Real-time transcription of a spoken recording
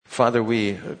Father,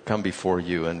 we come before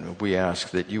you and we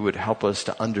ask that you would help us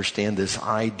to understand this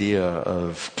idea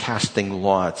of casting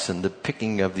lots and the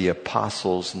picking of the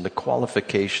apostles and the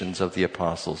qualifications of the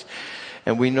apostles.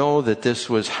 And we know that this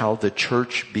was how the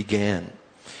church began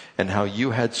and how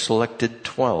you had selected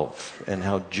 12 and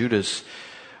how Judas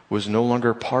was no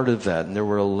longer part of that and there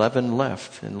were 11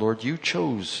 left. And Lord, you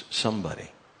chose somebody.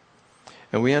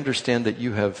 And we understand that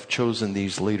you have chosen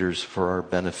these leaders for our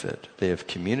benefit. They have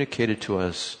communicated to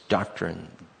us doctrine,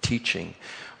 teaching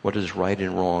what is right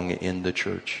and wrong in the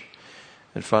church.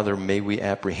 And Father, may we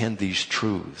apprehend these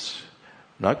truths,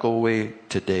 not go away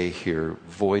today here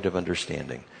void of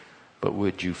understanding, but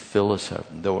would you fill us up,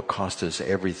 though it cost us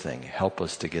everything, help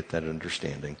us to get that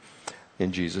understanding.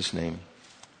 In Jesus' name,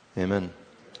 amen.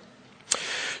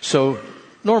 So,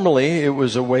 normally, it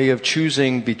was a way of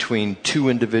choosing between two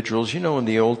individuals. You know, in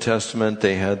the Old Testament,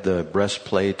 they had the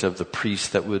breastplate of the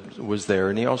priest that was there,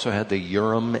 and he also had the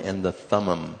Urim and the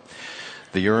Thummim.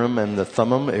 The Urim and the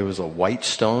Thummim, it was a white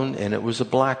stone and it was a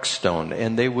black stone,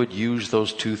 and they would use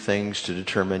those two things to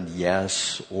determine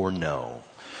yes or no,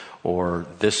 or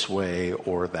this way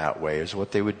or that way, is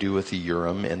what they would do with the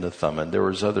Urim and the Thummim. There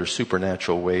was other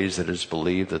supernatural ways that it is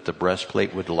believed that the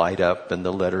breastplate would light up and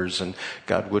the letters, and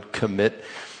God would commit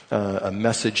a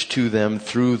message to them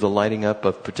through the lighting up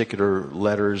of particular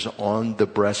letters on the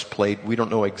breastplate. We don't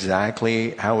know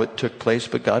exactly how it took place,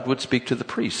 but God would speak to the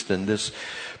priest in this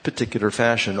particular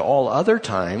fashion. All other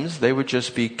times, they would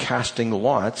just be casting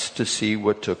lots to see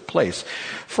what took place.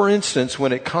 For instance,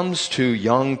 when it comes to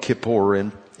Yom Kippur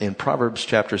in Proverbs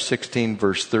chapter 16,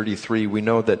 verse 33, we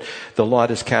know that the lot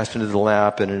is cast into the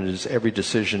lap and every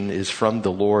decision is from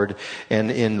the Lord. And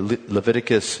in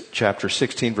Leviticus chapter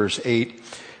 16, verse 8,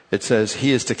 it says,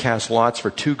 he is to cast lots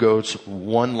for 2 goats,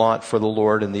 one lot for the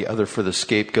Lord and the other for the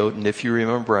scapegoat. And if you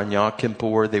remember on Yom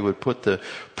Kippur, they would put the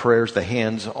prayers, the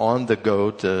hands on the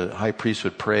goat. The high priest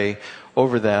would pray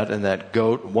over that, and that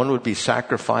goat, one would be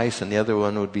sacrificed and the other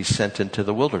one would be sent into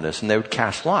the wilderness. And they would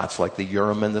cast lots like the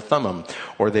Urim and the Thummim,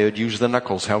 or they would use the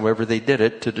knuckles, however they did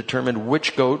it, to determine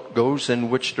which goat goes in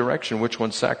which direction, which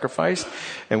one's sacrificed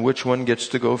and which one gets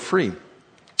to go free.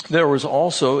 There was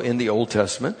also in the Old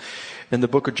Testament, in the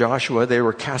book of Joshua, they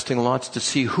were casting lots to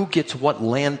see who gets what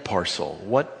land parcel,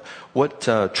 what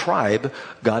tribe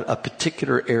got a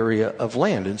particular area of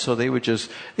land. And so they would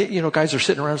just, guys are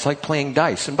sitting around, it's like playing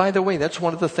dice. And by the way, that's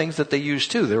one of the things that they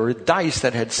used too. There were dice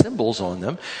that had symbols on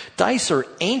them. Dice are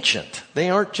ancient. They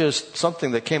aren't just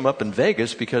something that came up in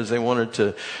Vegas because they wanted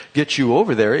to get you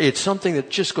over there. It's something that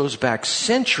just goes back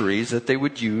centuries that they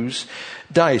would use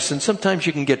dice. And sometimes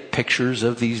you can get pictures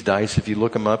of these dice if you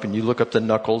look them up and you look up the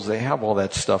knuckles. They have all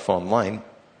that stuff online.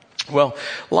 Well,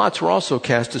 lots were also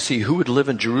cast to see who would live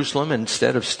in Jerusalem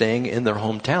instead of staying in their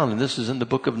hometown. And this is in the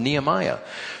book of Nehemiah.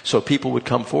 So people would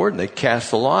come forward and they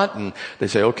cast a lot and they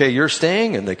say, okay, you're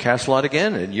staying, and they cast a lot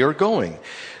again and you're going.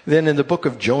 Then in the book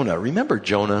of Jonah, remember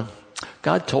Jonah?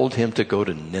 God told him to go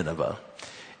to Nineveh.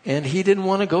 And he didn't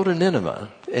want to go to Nineveh.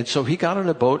 And so he got on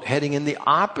a boat heading in the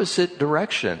opposite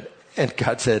direction. And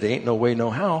God said, ain't no way, no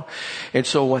how. And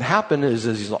so what happened is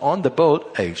as he's on the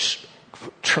boat, a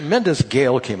tremendous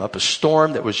gale came up, a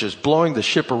storm that was just blowing the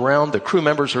ship around. The crew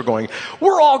members are going,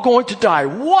 we're all going to die.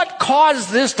 What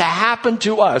caused this to happen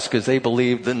to us? Because they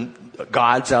believed in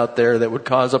gods out there that would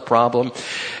cause a problem.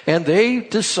 And they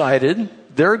decided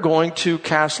they're going to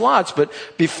cast lots. But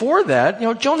before that,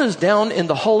 Jonah's down in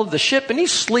the hull of the ship and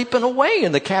he's sleeping away.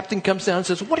 And the captain comes down and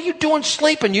says, what are you doing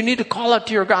sleeping? You need to call out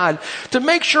to your God to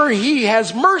make sure he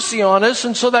has mercy on us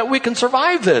and so that we can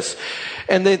survive this.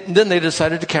 And then they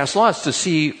decided to cast lots to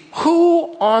see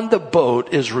who on the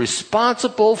boat is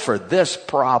responsible for this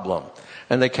problem.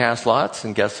 And they cast lots,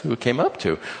 and guess who it came up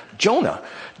to? Jonah.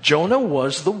 Jonah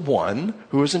was the one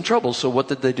who was in trouble. So what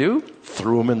did they do?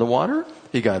 Threw him in the water.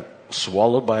 He got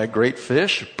swallowed by a great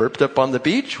fish, burped up on the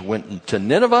beach, went to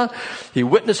Nineveh. He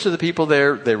witnessed to the people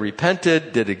there. They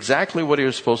repented, did exactly what he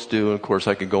was supposed to do. And of course,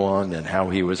 I could go on and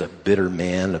how he was a bitter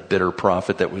man, a bitter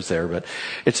prophet that was there. But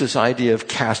it's this idea of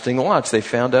casting lots. They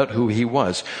found out who he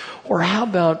was. Or how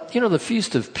about, the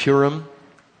Feast of Purim?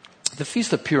 The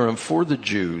Feast of Purim for the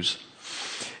Jews,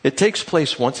 it takes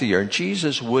place once a year, and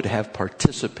Jesus would have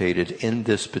participated in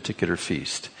this particular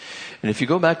feast. And if you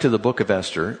go back to the book of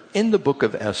Esther, in the book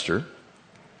of Esther,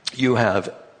 you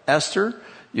have Esther,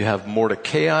 you have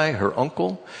Mordecai, her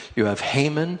uncle, you have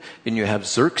Haman, and you have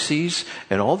Xerxes,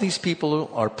 and all these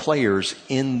people are players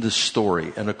in the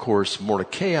story. And of course,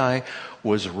 Mordecai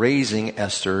was raising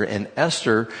Esther. And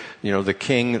Esther, the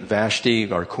king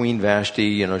Vashti, or Queen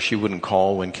Vashti, she wouldn't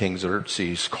call when King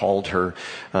Xerxes called her.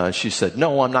 She said,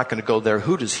 no, I'm not going to go there.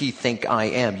 Who does he think I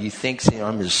am? He thinks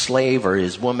I'm his slave or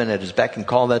his woman at his beck and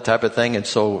call, that type of thing. And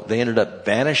so they ended up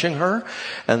banishing her.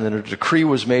 And then a decree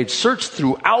was made, search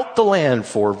throughout the land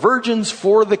for virgins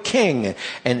for the king.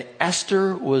 And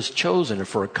Esther was chosen. And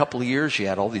for a couple of years, she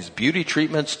had all these beauty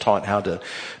treatments, taught how to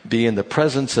be in the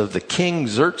presence of the king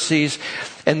Xerxes.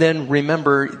 And then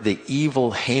remember the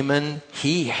evil Haman.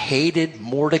 He hated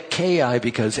Mordecai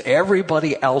because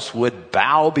everybody else would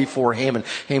bow before Haman.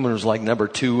 Haman was like number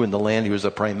 2 in the land. He was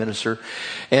the prime minister.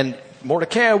 And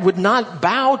Mordecai would not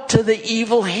bow to the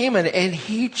evil Haman. And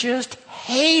he just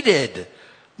hated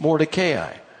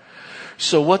Mordecai.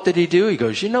 So what did he do? He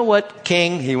goes, you know what,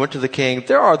 king? He went to the king.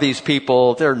 There are these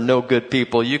people. They're no good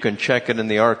people. You can check it in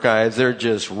the archives. They're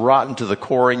just rotten to the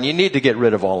core, and you need to get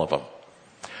rid of all of them.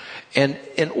 And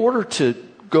in order to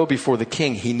go before the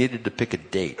king, he needed to pick a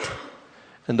date.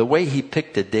 And the way he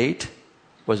picked a date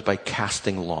was by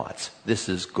casting lots. This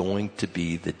is going to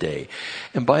be the day.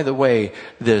 And by the way,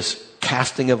 this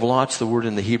casting of lots, the word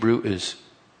in the Hebrew is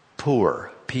Pur,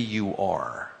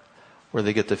 P-U-R, where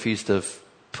they get the feast of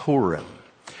Purim.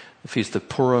 The Feast of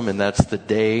Purim, and that's the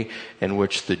day in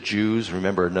which the Jews,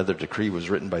 remember another decree was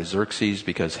written by Xerxes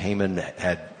because Haman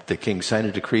had the king sign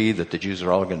a decree that the Jews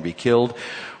are all going to be killed.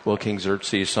 Well, King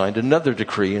Xerxes signed another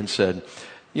decree and said,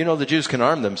 the Jews can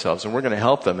arm themselves and we're going to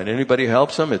help them. And anybody who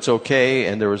helps them, it's okay.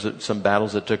 And there was some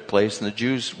battles that took place and the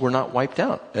Jews were not wiped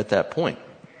out at that point.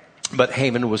 But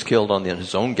Haman was killed on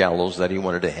his own gallows that he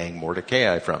wanted to hang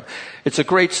Mordecai from. It's a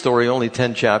great story, only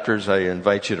 10 chapters. I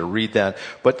invite you to read that.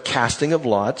 But casting of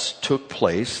lots took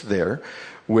place there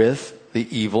with the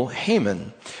evil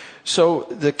Haman. So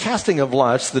the casting of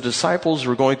lots, the disciples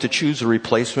were going to choose a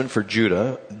replacement for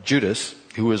Judas,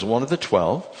 who was one of the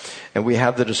 12. And we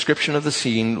have the description of the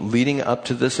scene leading up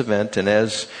to this event. And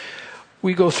as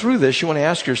we go through this, you want to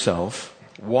ask yourself,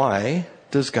 why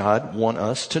does God want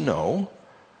us to know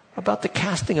about the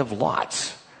casting of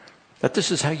lots? That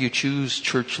this is how you choose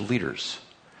church leaders.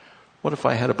 What if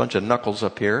I had a bunch of knuckles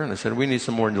up here and I said, we need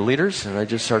some more leaders? And I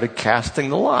just started casting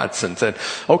the lots and said,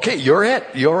 okay, you're it.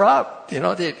 You're up.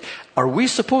 Are we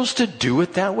supposed to do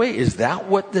it that way? Is that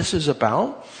what this is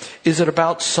about? Is it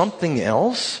about something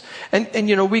else?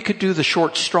 And we could do the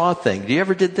short straw thing. Do you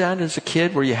ever did that as a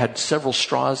kid where you had several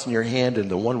straws in your hand and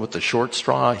the one with the short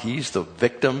straw, he's the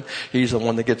victim. He's the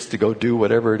one that gets to go do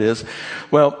whatever it is.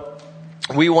 Well,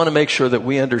 we want to make sure that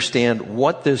we understand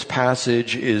what this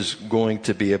passage is going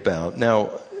to be about.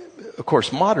 Now, of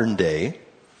course, modern day,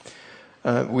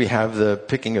 we have the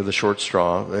picking of the short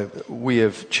straw. We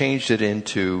have changed it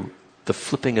into the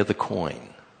flipping of the coin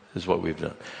is what we've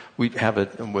done. We have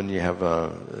it when you have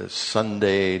a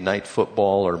Sunday night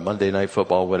football or Monday night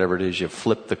football, whatever it is, you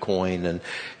flip the coin and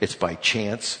it's by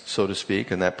chance, so to speak,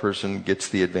 and that person gets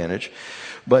the advantage.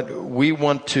 But we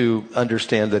want to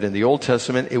understand that in the Old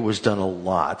Testament, it was done a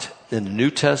lot. In the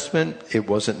New Testament, it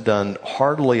wasn't done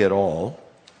hardly at all.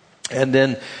 And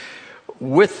then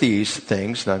with these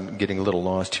things, and I'm getting a little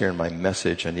lost here in my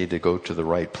message, I need to go to the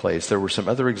right place. There were some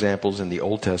other examples in the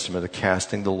Old Testament of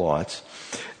casting the lots.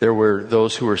 There were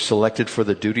those who were selected for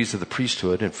the duties of the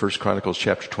priesthood in 1 Chronicles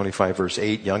chapter 25, verse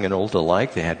 8, young and old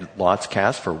alike. They had lots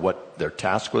cast for what their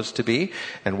task was to be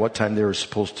and what time they were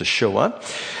supposed to show up.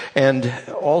 And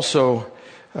also,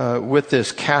 with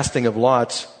this casting of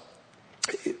lots,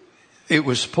 it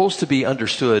was supposed to be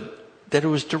understood that it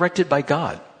was directed by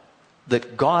God.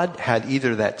 That God had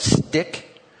either that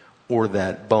stick or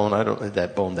that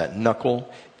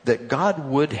knuckle, that God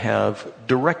would have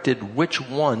directed which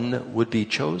one would be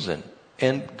chosen.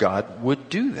 And God would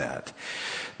do that.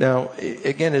 Now,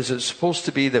 again, is it supposed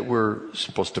to be that we're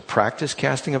supposed to practice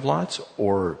casting of lots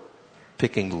or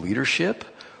picking leadership?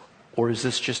 Or is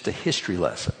this just a history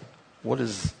lesson? What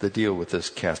is the deal with this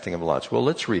casting of lots? Well,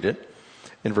 let's read it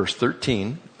in verse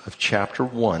 13 of chapter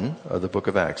 1 of the book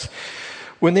of Acts.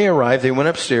 When they arrived, they went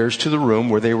upstairs to the room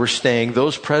where they were staying.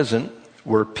 Those present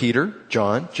were Peter,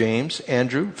 John, James,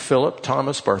 Andrew, Philip,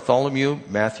 Thomas, Bartholomew,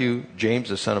 Matthew, James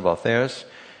the son of Alphaeus,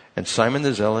 and Simon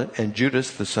the Zealot, and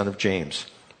Judas the son of James.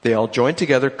 They all joined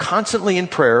together constantly in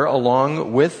prayer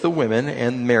along with the women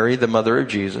and Mary, the mother of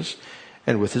Jesus,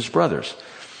 and with his brothers.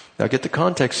 Now get the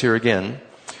context here again.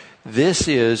 This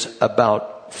is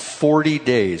about 40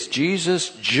 days. Jesus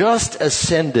just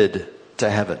ascended to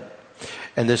heaven.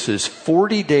 And this is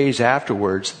 40 days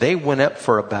afterwards. They went up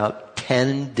for about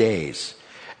 10 days.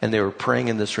 And they were praying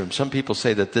in this room. Some people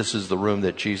say that this is the room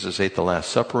that Jesus ate the Last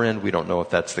Supper in. We don't know if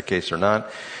that's the case or not.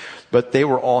 But they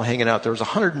were all hanging out. There was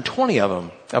 120 of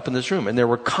them up in this room, and they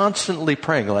were constantly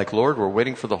praying, like, Lord, we're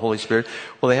waiting for the Holy Spirit.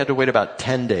 Well, they had to wait about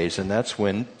 10 days, and that's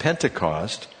when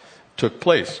Pentecost took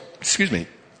place. Excuse me.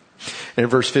 And in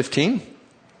verse 15,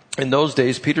 in those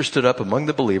days, Peter stood up among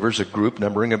the believers, a group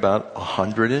numbering about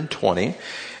 120,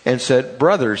 and said,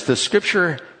 brothers, the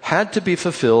scripture had to be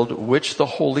fulfilled, which the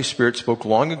Holy Spirit spoke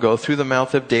long ago through the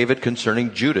mouth of David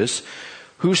concerning Judas,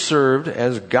 who served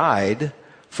as guide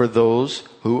for those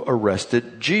who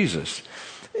arrested Jesus.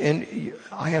 And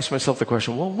I asked myself the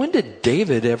question, well, when did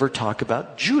David ever talk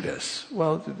about Judas?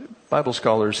 Well, Bible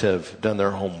scholars have done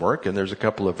their homework, and there's a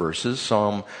couple of verses.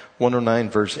 Psalm 109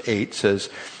 verse 8 says,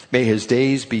 may his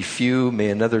days be few, may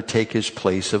another take his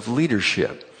place of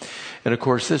leadership. And of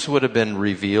course, this would have been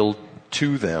revealed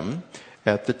to them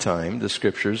at the time, the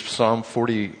scriptures. Psalm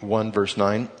 41 verse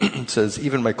 9 says,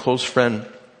 even my close friend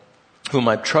whom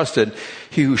I've trusted,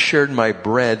 he who shared my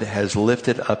bread has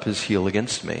lifted up his heel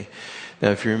against me. Now,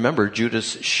 if you remember,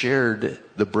 Judas shared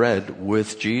the bread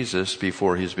with Jesus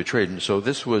before he was betrayed. And so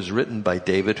this was written by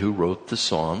David, who wrote the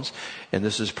Psalms. And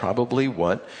this is probably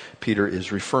what Peter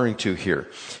is referring to here.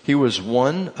 He was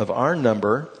one of our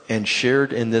number and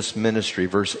shared in this ministry.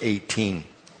 Verse 18.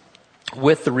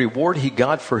 With the reward he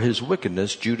got for his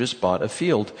wickedness, Judas bought a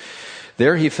field.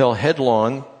 There he fell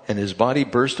headlong, and his body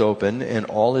burst open, and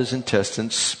all his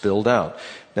intestines spilled out.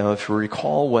 Now, if you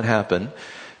recall what happened,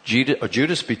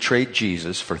 Judas betrayed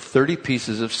Jesus for 30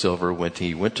 pieces of silver when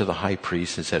he went to the high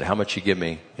priest and said, how much you give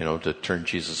me, to turn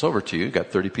Jesus over to you? He got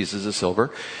 30 pieces of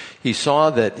silver. He saw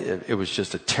that it was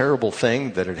just a terrible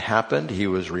thing that had happened. He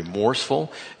was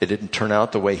remorseful. It didn't turn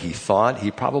out the way he thought. He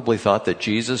probably thought that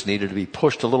Jesus needed to be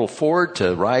pushed a little forward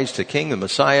to rise to King, the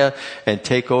Messiah, and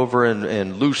take over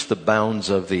and loose the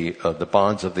bonds of the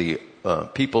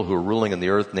people who were ruling in the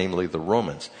earth, namely the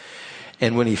Romans.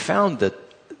 And when he found that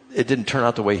it didn't turn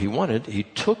out the way he wanted, he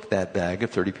took that bag of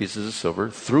 30 pieces of silver,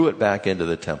 threw it back into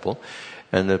the temple,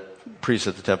 and the priest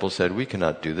at the temple said, we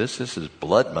cannot do this. This is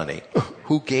blood money.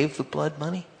 Who gave the blood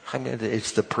money? I mean,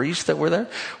 it's the priests that were there?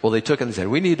 Well, they took it and said,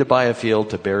 we need to buy a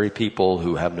field to bury people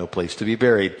who have no place to be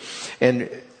buried. And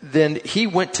then he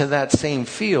went to that same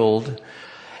field,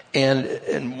 and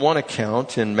in one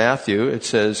account in Matthew, it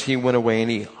says he went away and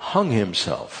he hung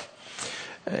himself.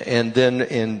 And then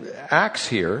in Acts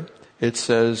here, it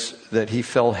says that he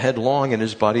fell headlong and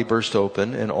his body burst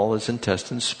open and all his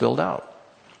intestines spilled out.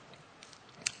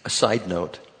 A side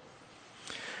note.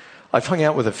 I've hung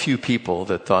out with a few people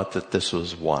that thought that this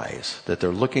was wise, that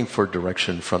they're looking for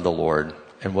direction from the Lord.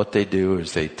 And what they do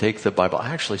is they take the Bible.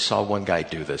 I actually saw one guy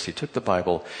do this. He took the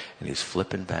Bible and he's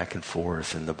flipping back and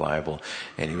forth in the Bible.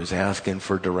 And he was asking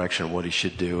for direction, what he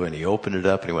should do. And he opened it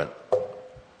up and he went.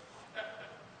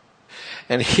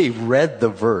 And he read the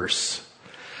verse.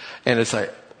 And it's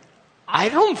like, I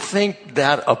don't think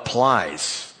that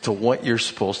applies to what you're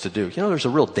supposed to do. There's a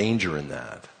real danger in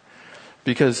that.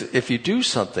 Because if you do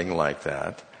something like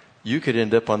that, you could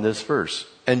end up on this verse.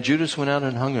 And Judas went out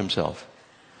and hung himself.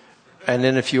 And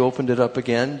then if you opened it up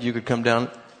again, you could come down,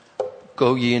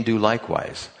 go ye and do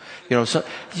likewise. So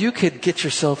you could get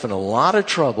yourself in a lot of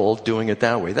trouble doing it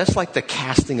that way. That's like the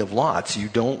casting of lots. You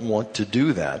don't want to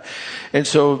do that. And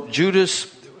so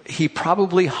Judas, he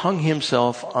probably hung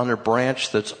himself on a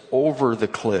branch that's over the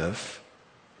cliff.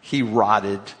 He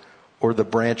rotted, or the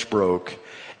branch broke,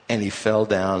 and he fell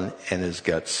down and his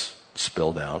guts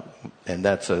spilled out. And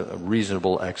that's a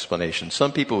reasonable explanation.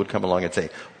 Some people would come along and say,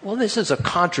 well, this is a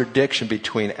contradiction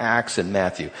between Acts and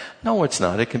Matthew. No, it's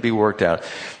not. It can be worked out.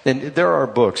 And there are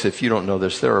books, if you don't know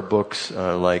this, there are books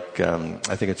like,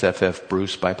 I think it's F.F.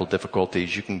 Bruce, Bible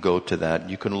Difficulties. You can go to that.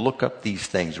 You can look up these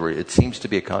things where it seems to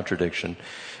be a contradiction.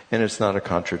 And it's not a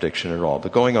contradiction at all.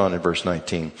 But going on in verse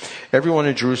 19. Everyone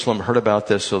in Jerusalem heard about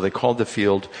this, so they called the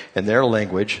field in their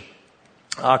language,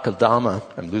 Akeldama.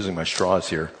 I'm losing my straws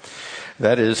here.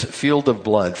 That is, field of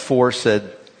blood. For,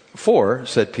 said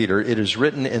Peter, it is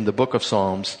written in the book of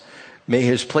Psalms, may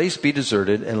his place be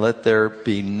deserted, and let there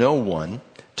be no one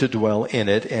to dwell in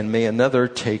it, and may another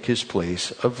take his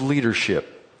place of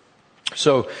leadership.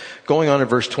 So, going on in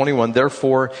verse 21,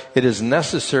 therefore it is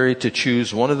necessary to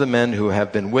choose one of the men who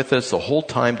have been with us the whole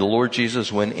time the Lord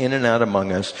Jesus went in and out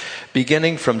among us,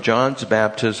 beginning from John's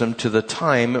baptism to the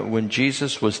time when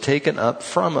Jesus was taken up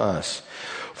from us.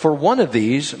 For one of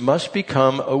these must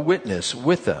become a witness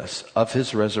with us of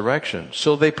his resurrection.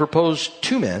 So they proposed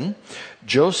two men,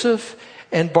 Joseph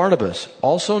and Barnabas,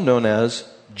 also known as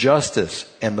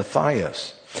Justus and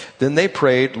Matthias. Then they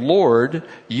prayed, Lord,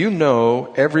 you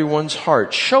know everyone's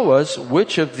heart. Show us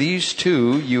which of these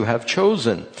two you have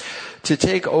chosen to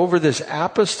take over this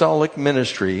apostolic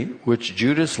ministry, which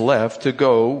Judas left to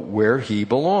go where he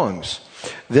belongs.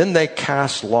 Then they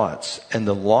cast lots, and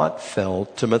the lot fell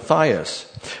to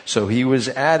Matthias. So he was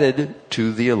added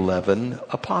to the 11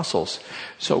 apostles.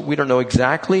 So we don't know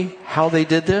exactly how they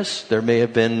did this. There may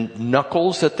have been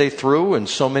knuckles that they threw, and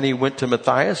so many went to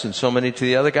Matthias and so many to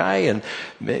the other guy, and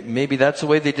maybe that's the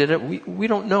way they did it. We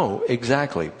don't know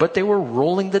exactly. But they were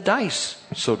rolling the dice,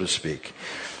 so to speak.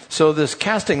 So this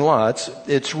casting lots,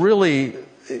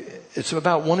 it's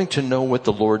about wanting to know what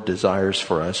the Lord desires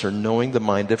for us, or knowing the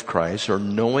mind of Christ, or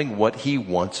knowing what he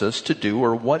wants us to do,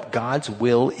 or what God's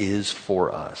will is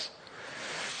for us.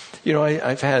 You know,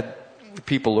 I've had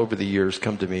people over the years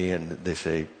come to me and they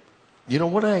say, you know,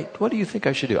 what do you think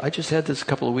I should do? I just had this a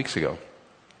couple of weeks ago.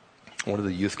 One of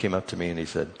the youth came up to me and he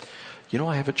said, you know,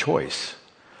 I have a choice.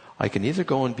 I can either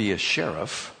go and be a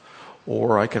sheriff,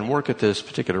 or I can work at this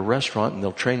particular restaurant and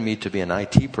they'll train me to be an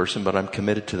IT person, but I'm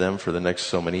committed to them for the next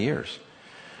so many years.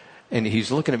 And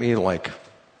he's looking at me like,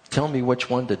 tell me which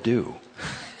one to do.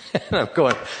 And I'm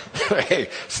going, hey,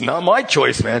 it's not my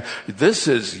choice, man. This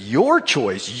is your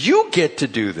choice. You get to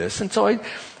do this. And so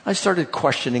I started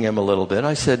questioning him a little bit.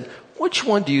 I said, which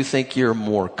one do you think you're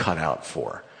more cut out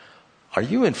for? Are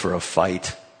you in for a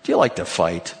fight? Do you like to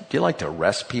fight? Do you like to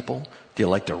arrest people? Do you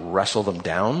like to wrestle them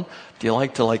down? Do you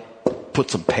like to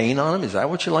put some pain on them? Is that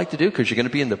what you like to do? Because you're going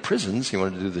to be in the prisons. He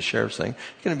wanted to do the sheriff's thing.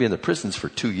 You're going to be in the prisons for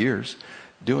 2 years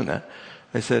doing that.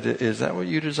 I said, is that what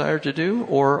you desire to do?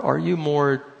 Or are you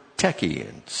more techie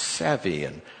and savvy?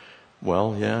 And,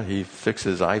 well, yeah, he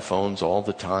fixes iPhones all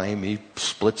the time. He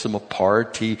splits them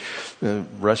apart. The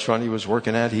restaurant he was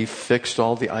working at, he fixed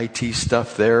all the IT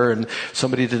stuff there. And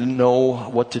somebody didn't know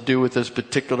what to do with this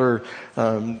particular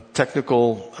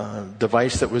technical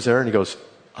device that was there. And he goes,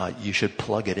 you should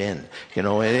plug it in, you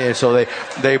know, and so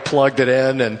they plugged it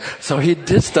in. And so he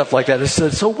did stuff like that. I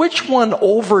said, so which one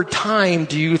over time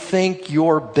do you think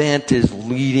your bent is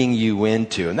leading you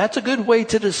into? And that's a good way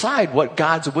to decide what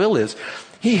God's will is.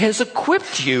 He has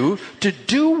equipped you to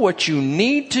do what you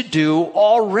need to do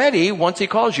already once he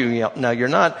calls you. Now, you're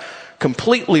not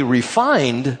completely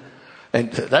refined,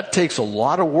 and that takes a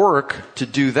lot of work to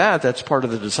do that. That's part of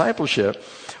the discipleship.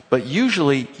 But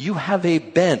usually you have a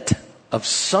bent of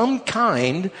some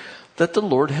kind that the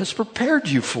Lord has prepared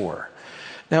you for.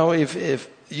 Now, if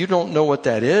you don't know what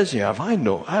that is, I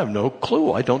have no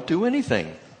clue. I don't do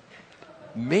anything.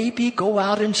 Maybe go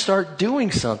out and start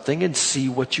doing something and see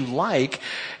what you like,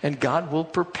 and God will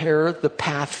prepare the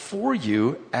path for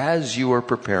you as you are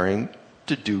preparing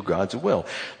to do God's will.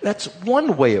 That's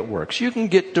one way it works. You can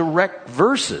get direct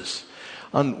verses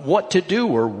on what to do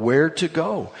or where to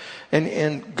go.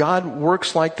 And God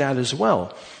works like that as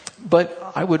well.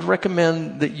 But I would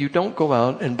recommend that you don't go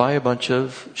out and buy a bunch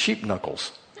of sheep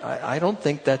knuckles. I don't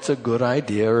think that's a good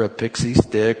idea, or a pixie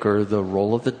stick, or the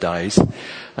roll of the dice.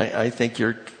 I think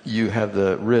you have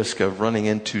the risk of running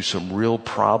into some real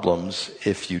problems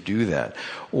if you do that.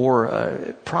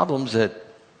 Or problems that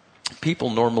people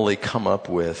normally come up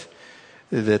with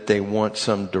that they want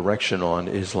some direction on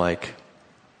is like,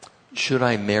 should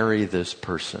I marry this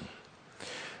person?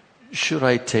 Should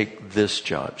I take this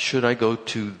job? Should I go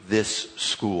to this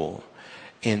school?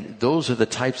 And those are the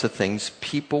types of things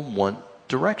people want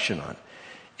direction on.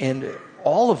 And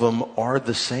all of them are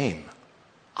the same.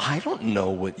 I don't know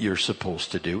what you're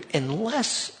supposed to do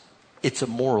unless it's a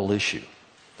moral issue.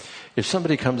 If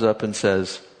somebody comes up and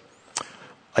says,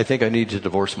 I think I need to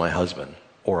divorce my husband,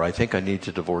 or I think I need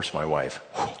to divorce my wife,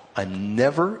 I'm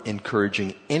never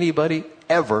encouraging anybody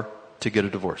ever to get a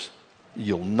divorce.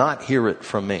 You'll not hear it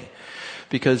from me.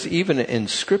 Because even in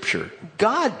Scripture,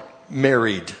 God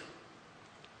married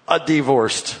a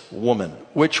divorced woman,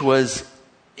 which was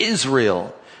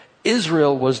Israel.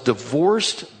 Israel was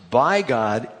divorced by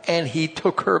God, and he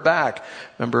took her back.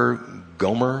 Remember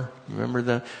Gomer? Remember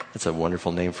that? That's a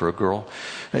wonderful name for a girl.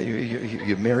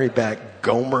 You married back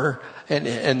Gomer,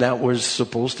 and that was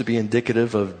supposed to be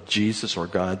indicative of Jesus or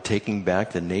God taking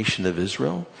back the nation of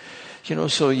Israel.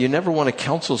 So you never want to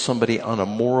counsel somebody on a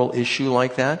moral issue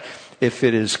like that. If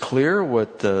it is clear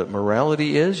what the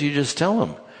morality is, you just tell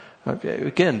them.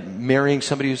 Again, marrying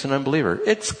somebody who's an unbeliever.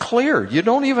 It's clear. You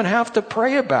don't even have to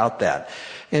pray about that.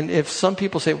 And if some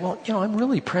people say, well, I'm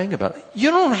really praying about it. You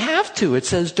don't have to. It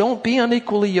says, don't be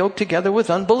unequally yoked together with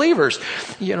unbelievers.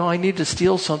 I need to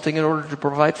steal something in order to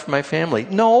provide for my family.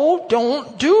 No,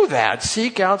 don't do that.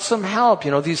 Seek out some help.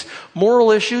 These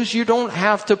moral issues, you don't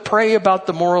have to pray about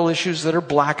the moral issues that are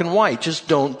black and white. Just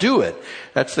don't do it.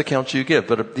 That's the counsel you give.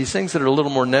 But these things that are a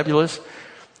little more nebulous,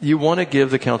 you want to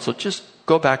give the counsel, just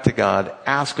go back to God,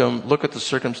 ask him, look at the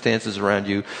circumstances around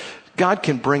you, God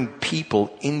can bring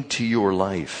people into your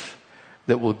life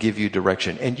that will give you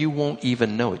direction, and you won't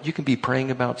even know it. You can be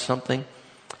praying about something,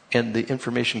 and the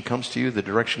information comes to you, the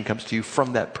direction comes to you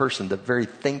from that person. The very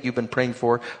thing you've been praying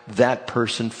for, that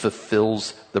person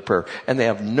fulfills the prayer. And they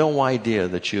have no idea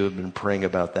that you have been praying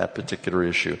about that particular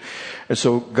issue. And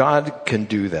so God can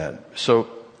do that. So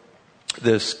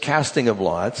this casting of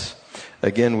lots,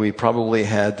 again, we probably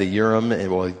had the Urim,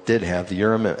 well, we did have the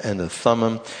Urim and the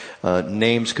Thummim.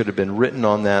 Names could have been written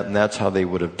on that, and that's how they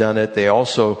would have done it.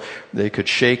 They could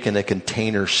shake in a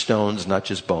container stones, not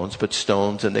just bones, but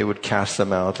stones, and they would cast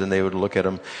them out, and they would look at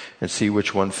them and see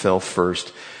which one fell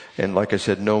first. And like I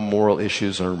said, no moral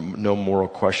issues or no moral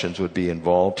questions would be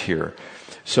involved here.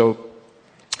 So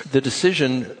the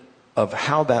decision of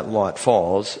how that lot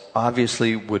falls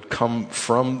obviously would come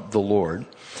from the Lord.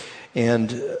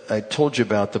 And I told you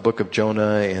about the book of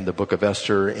Jonah and the book of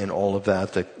Esther and all of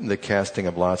that, the casting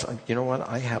of lots. You know what?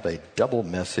 I have a double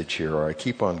message here, or I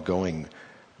keep on going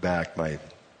back. My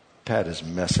pad is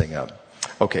messing up.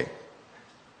 Okay,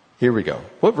 here we go.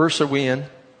 What verse are we in?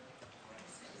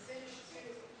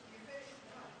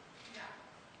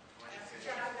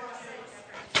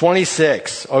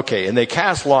 26. Okay, and they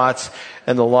cast lots,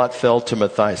 and the lot fell to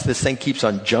Matthias. This thing keeps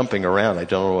on jumping around. I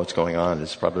don't know what's going on.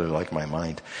 It's probably like my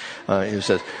mind. It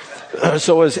says,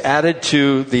 so it was added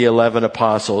to the 11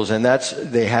 apostles, and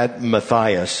they had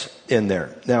Matthias in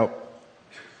there. Now,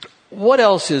 what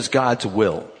else is God's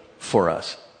will for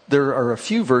us? There are a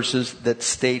few verses that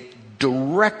state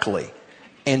directly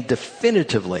and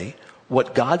definitively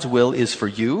what God's will is for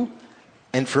you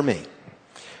and for me.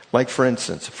 Like, for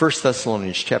instance, 1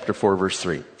 Thessalonians chapter 4, verse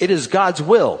 3. It is God's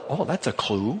will. Oh, that's a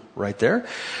clue right there.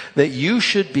 That you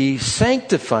should be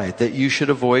sanctified, that you should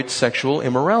avoid sexual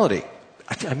immorality.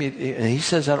 I mean, and he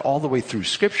says that all the way through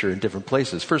Scripture in different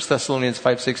places. 1 Thessalonians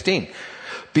 5:16.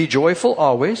 Be joyful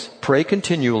always, pray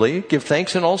continually, give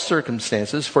thanks in all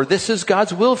circumstances, for this is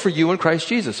God's will for you in Christ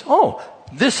Jesus. Oh,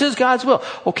 this is God's will.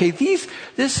 Okay, this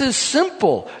is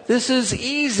simple. This is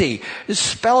easy. Just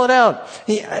spell it out.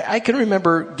 I can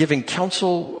remember giving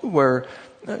counsel where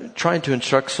trying to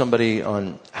instruct somebody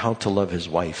on how to love his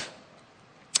wife.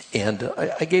 And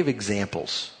I gave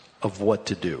examples of what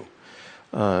to do.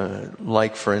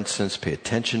 Like, for instance, pay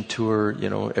attention to her,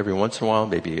 every once in a while,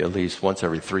 maybe at least once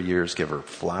every 3 years, give her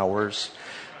flowers.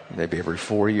 Maybe every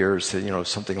 4 years,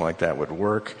 something like that would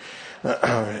work.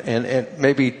 And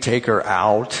maybe take her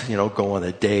out, go on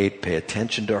a date, pay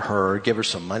attention to her, give her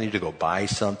some money to go buy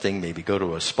something, maybe go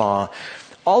to a spa,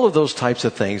 all of those types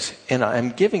of things. And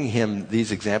I'm giving him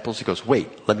these examples. He goes, wait,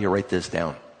 let me write this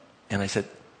down. And I said,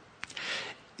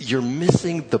 you're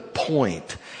missing the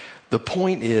point. The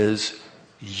point is,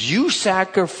 you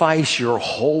sacrifice your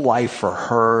whole life for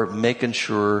her, making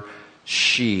sure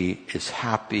she is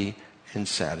happy and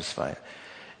satisfied.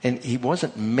 And he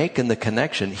wasn't making the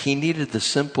connection. He needed the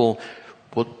simple,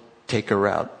 well, take her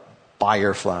out, buy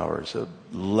her flowers,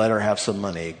 let her have some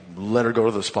money, let her go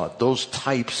to the spa, those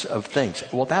types of things.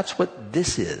 Well, that's what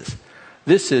this is.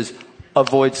 This is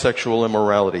avoid sexual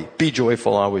immorality, be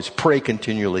joyful always, pray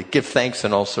continually, give thanks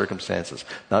in all circumstances.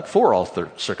 Not for all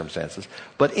circumstances,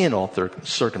 but in all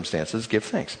circumstances, give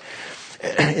thanks.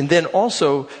 And then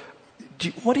also,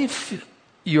 what if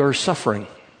you're suffering?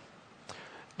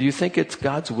 Do you think it's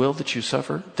God's will that you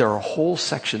suffer? There are whole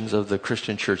sections of the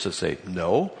Christian church that say,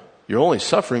 no, you're only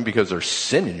suffering because there's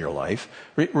sin in your life.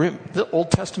 The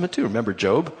Old Testament too. Remember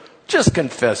Job? Just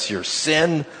confess your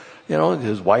sin.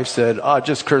 His wife said,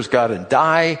 just curse God and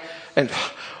die. And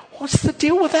what's the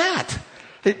deal with that?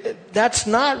 That's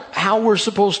not how we're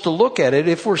supposed to look at it.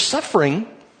 If we're suffering,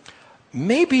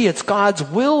 maybe it's God's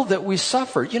will that we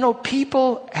suffer.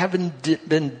 People have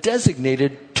been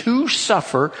designated to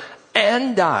suffer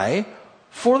and die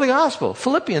for the gospel.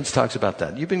 Philippians talks about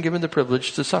that. You've been given the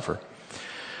privilege to suffer.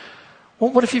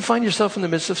 Well, what if you find yourself in the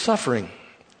midst of suffering?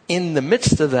 In the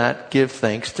midst of that, give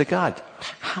thanks to God.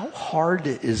 How hard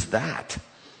is that?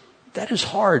 That is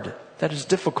hard. That is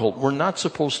difficult. We're not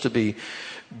supposed to be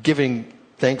giving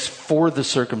thanks for the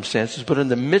circumstances, but in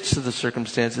the midst of the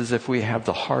circumstances, if we have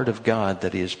the heart of God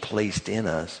that He has placed in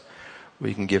us,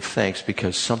 we can give thanks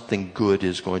because something good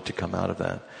is going to come out of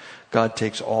that. God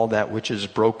takes all that which is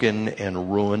broken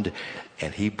and ruined,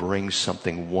 and He brings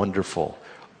something wonderful.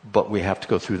 But we have to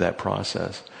go through that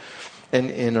process. And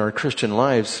in our Christian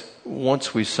lives,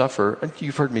 once we suffer,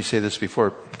 you've heard me say this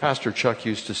before, Pastor Chuck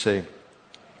used to say,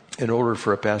 in order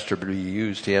for a pastor to be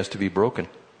used, he has to be broken.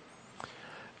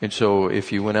 And so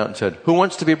if you went out and said, who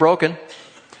wants to be broken?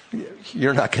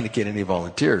 You're not going to get any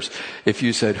volunteers. If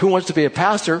you said, who wants to be a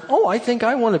pastor? Oh, I think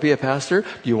I want to be a pastor.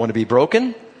 Do you want to be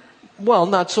broken? Well,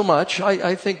 not so much.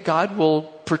 I think God will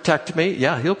protect me.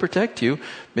 Yeah, he'll protect you,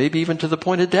 maybe even to the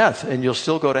point of death, and you'll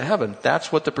still go to heaven.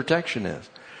 That's what the protection is.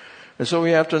 And so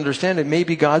we have to understand it may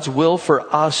be God's will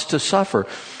for us to suffer.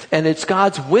 And it's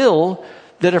God's will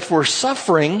that if we're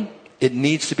suffering, it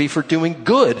needs to be for doing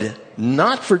good,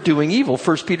 not for doing evil.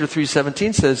 1 Peter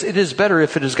 3:17 says, it is better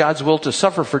if it is God's will to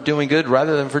suffer for doing good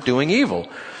rather than for doing evil.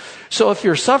 So if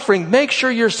you're suffering, make sure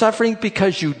you're suffering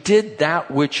because you did that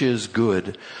which is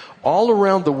good. All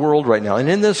around the world right now, and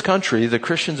in this country, the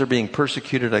Christians are being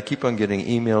persecuted. I keep on getting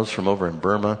emails from over in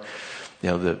Burma.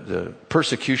 The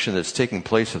persecution that's taking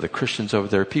place of the Christians over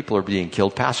there. People are being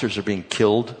killed. Pastors are being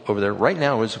killed over there. Right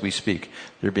now as we speak,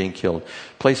 they're being killed.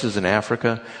 Places in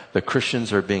Africa, the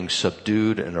Christians are being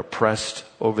subdued and oppressed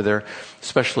over there.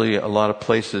 Especially a lot of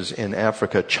places in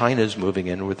Africa. China's moving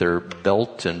in with their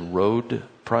Belt and Road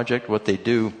project. What they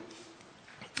do,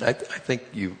 I think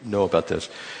you know about this.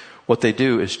 What they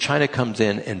do is China comes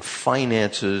in and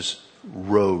finances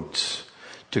roads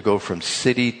to go from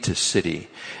city to city.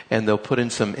 And they'll put in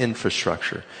some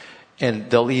infrastructure. And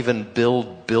they'll even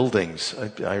build buildings.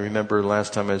 I remember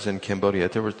last time I was in Cambodia,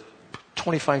 there were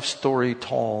 25-story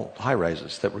tall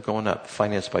high-rises that were going up,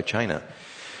 financed by China.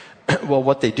 Well,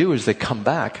 what they do is they come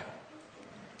back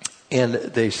and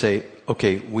they say,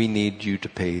 okay, we need you to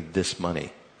pay this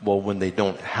money. Well, when they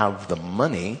don't have the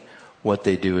money, what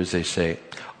they do is they say,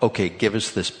 okay, give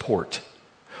us this port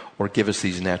or give us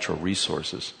these natural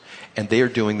resources. And they are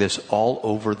doing this all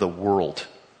over the world.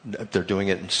 They're doing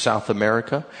it in South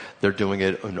America. They're doing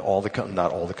it in not all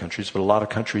the countries, but a lot of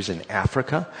countries in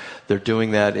Africa. They're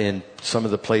doing that in some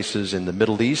of the places in the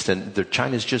Middle East. And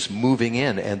China's just moving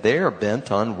in, and they are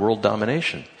bent on world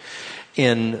domination.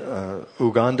 In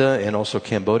Uganda and also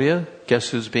Cambodia, guess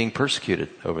who's being persecuted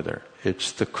over there?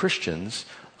 It's the Christians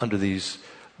under these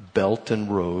Belt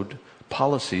and Road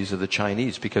policies of the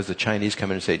Chinese, because the Chinese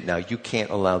come in and say, now you can't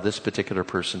allow this particular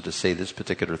person to say this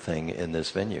particular thing in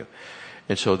this venue.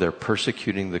 And so they're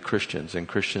persecuting the Christians, and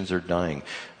Christians are dying.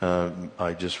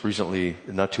 I just recently,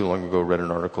 not too long ago, read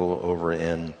an article over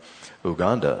in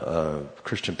Uganda. A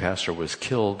Christian pastor was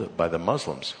killed by the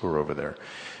Muslims who were over there.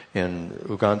 And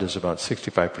Uganda is about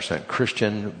 65%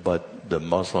 Christian, but the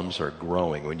Muslims are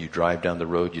growing. When you drive down the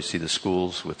road, you see the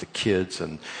schools with the kids,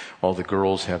 and all the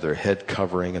girls have their head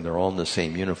covering, and they're all in the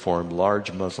same uniform.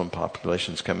 Large Muslim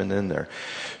populations coming in there.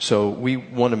 So we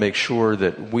want to make sure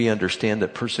that we understand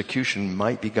that persecution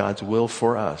might be God's will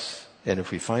for us. And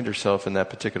if we find ourselves in that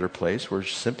particular place, we're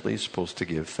simply supposed to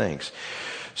give thanks.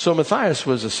 So Matthias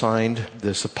was assigned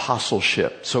this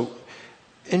apostleship. So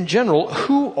in general,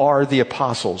 who are the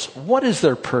apostles? What is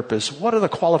their purpose? What are the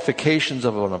qualifications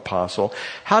of an apostle?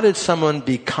 How did someone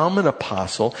become an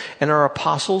apostle? And are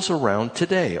apostles around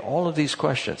today? All of these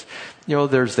questions.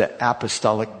 There's the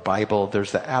apostolic Bible.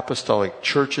 There's the apostolic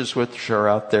churches which are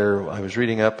out there. I was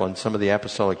reading up on some of the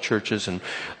apostolic churches, and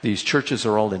these churches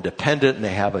are all independent, and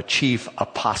they have a chief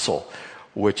apostle,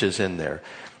 which is in there.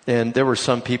 And there were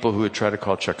some people who would try to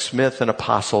call Chuck Smith an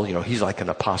apostle. He's like an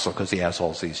apostle because he has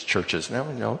all these churches.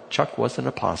 No, Chuck was an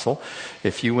apostle.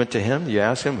 If you went to him, you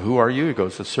ask him, who are you? He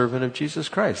goes, the servant of Jesus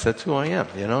Christ. That's who I am.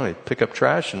 He'd pick up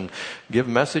trash and give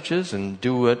messages and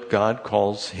do what God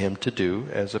calls him to do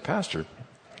as a pastor.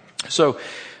 So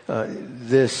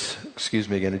excuse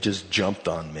me again, it just jumped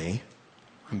on me.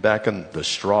 I'm back on the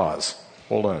straws.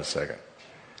 Hold on a second.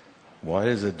 Why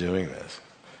is it doing this?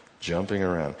 Jumping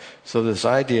around. So this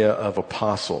idea of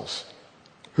apostles.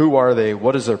 Who are they?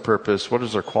 What is their purpose? What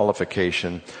is their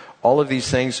qualification? All of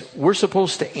these things, we're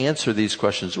supposed to answer these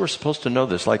questions. We're supposed to know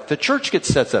this. Like the church gets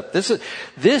set up. This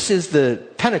is the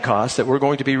Pentecost that we're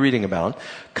going to be reading about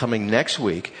coming next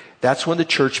week. That's when the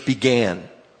church began.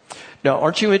 Now,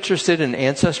 aren't you interested in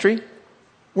ancestry?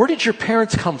 Where did your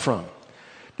parents come from?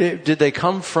 Did they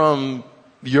come from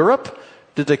Europe?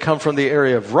 Did they come from the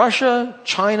area of Russia,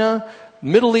 China,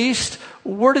 Middle East?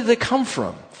 Where did they come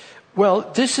from? Well,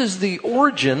 this is the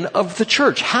origin of the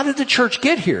church. How did the church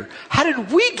get here? How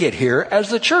did we get here as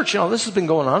the church? This has been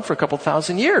going on for a couple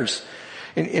thousand years.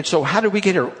 And so how did we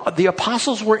get here? The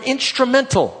apostles were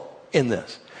instrumental in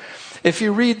this. If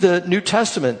you read the New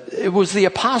Testament, it was the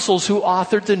apostles who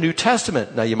authored the New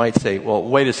Testament. Now you might say, well,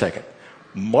 wait a second.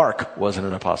 Mark wasn't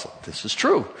an apostle. This is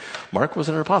true. Mark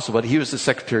wasn't an apostle, but he was the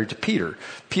secretary to Peter.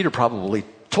 Peter probably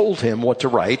told him what to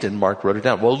write, and Mark wrote it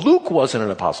down. Well, Luke wasn't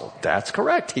an apostle. That's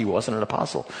correct. He wasn't an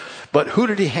apostle. But who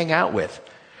did he hang out with?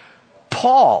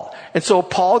 Paul. And so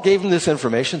Paul gave him this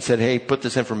information, said, hey, put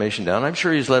this information down. I'm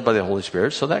sure he's led by the Holy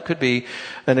Spirit, so that could be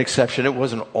an exception. It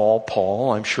wasn't all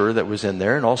Paul, I'm sure, that was in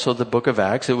there. And also the book of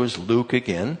Acts, it was Luke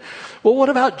again. Well, what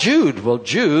about Jude? Well,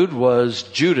 Jude was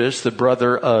Judas, the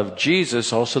brother of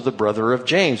Jesus, also the brother of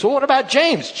James. Well, what about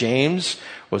James? James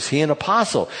Was he an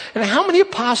apostle? And how many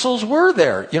apostles were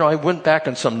there? I went back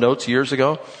on some notes years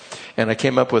ago, and I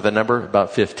came up with a number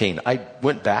about 15. I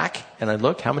went back and I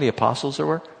looked how many apostles there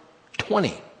were.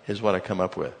 20 is what I come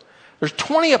up with. There's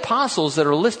 20 apostles that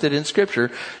are listed in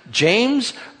Scripture.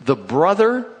 James, the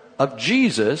brother of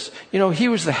Jesus, he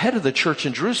was the head of the church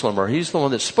in Jerusalem, or he's the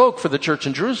one that spoke for the church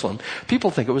in Jerusalem.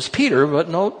 People think it was Peter, but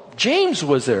no, James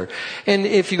was there. And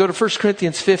if you go to 1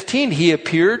 Corinthians 15, he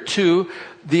appeared to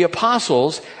the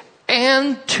apostles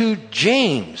and to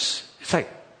James. It's like,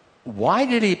 why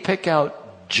did he pick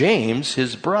out James,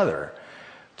 his brother,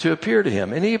 to appear to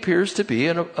him? And he appears to be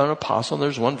an apostle. And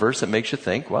there's one verse that makes you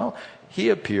think, well, he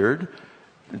appeared,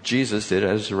 Jesus did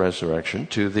as the resurrection,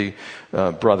 to the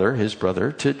his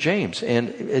brother, to James. And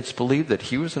it's believed that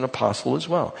he was an apostle as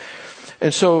well.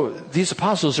 And so these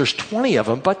apostles, there's 20 of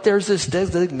them, but there's this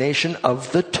designation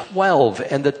of the 12.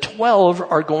 And the 12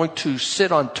 are going to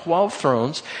sit on 12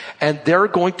 thrones, and they're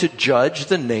going to judge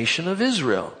the nation of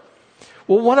Israel.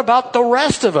 Well, what about the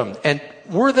rest of them? And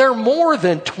were there more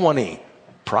than 20?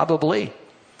 Probably.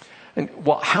 And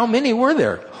well, how many were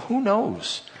there? Who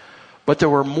knows? But there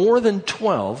were more than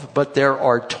 12, but there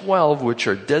are 12 which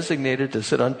are designated to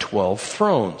sit on 12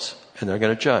 thrones, and they're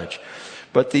going to judge.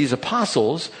 But these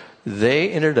apostles, they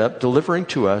ended up delivering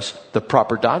to us the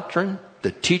proper doctrine,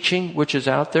 the teaching which is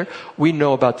out there. We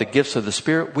know about the gifts of the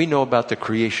Spirit. We know about the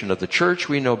creation of the church.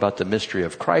 We know about the mystery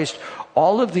of Christ.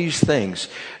 All of these things.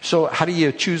 So how do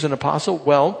you choose an apostle?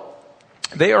 Well,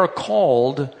 they are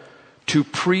called to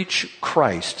preach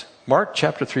Christ. Mark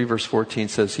chapter 3 verse 14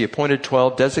 says, he appointed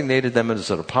 12, designated them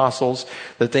as apostles,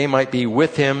 that they might be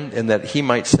with him and that he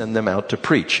might send them out to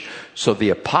preach. So the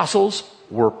apostles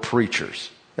were preachers.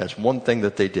 That's one thing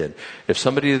that they did. If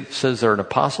somebody says they're an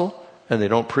apostle and they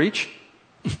don't preach,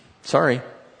 sorry,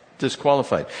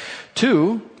 disqualified.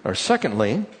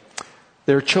 Secondly,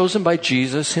 they're chosen by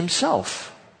Jesus himself.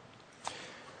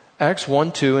 Acts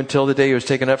 1:2, until the day he was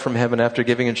taken up from heaven after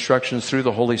giving instructions through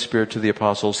the Holy Spirit to the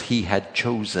apostles he had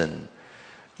chosen.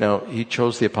 Now, he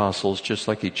chose the apostles just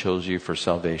like he chose you for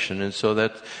salvation. And so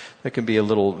that can be a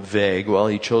little vague. Well,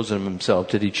 he chose them himself.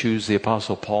 Did he choose the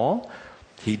apostle Paul?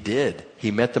 He did. He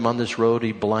met them on this road.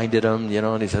 He blinded them,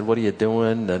 and he said, what are you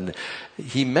doing? And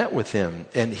he met with him.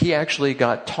 And he actually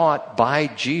got taught by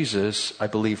Jesus, I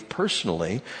believe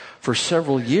personally, for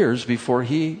several years before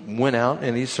he went out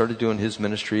and he started doing his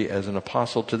ministry as an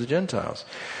apostle to the Gentiles.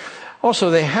 Also,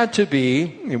 they had to be,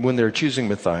 when they're choosing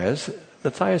Matthias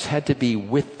had to be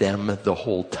with them the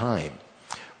whole time.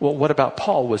 Well, what about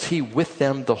Paul? Was he with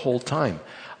them the whole time?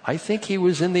 I think he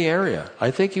was in the area. I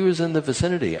think he was in the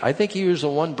vicinity. I think he was the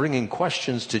one bringing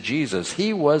questions to Jesus.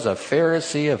 He was a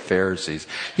Pharisee of Pharisees.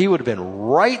 He would have been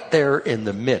right there in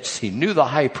the midst. He knew the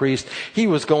high priest. He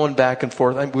was going back and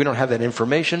forth. We don't have that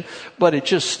information, but it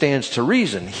just stands to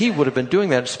reason. He would have been doing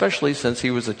that, especially since he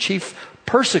was a chief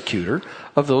persecutor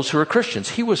of those who are Christians.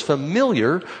 He was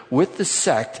familiar with the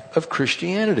sect of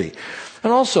Christianity.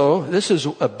 And also, this is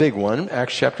a big one,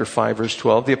 Acts chapter 5, verse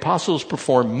 12. The apostles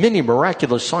performed many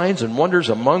miraculous signs and wonders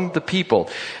among the people.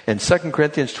 In 2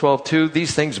 Corinthians 12:2,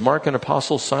 these things mark an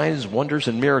apostle's signs, wonders,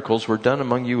 and miracles were done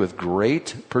among you with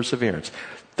great perseverance.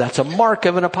 That's a mark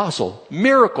of an apostle.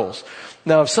 Miracles.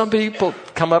 Now, if some people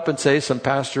come up and say, some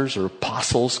pastors or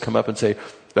apostles come up and say,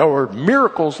 there were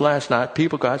miracles last night,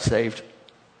 people got saved.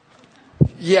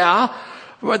 Yeah.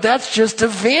 But that's just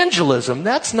evangelism.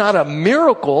 That's not a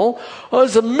miracle. Well,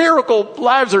 it's a miracle.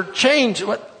 Lives are changed.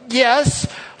 Yes,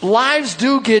 lives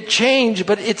do get changed,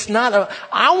 but it's not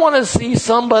I want to see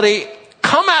somebody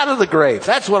come out of the grave.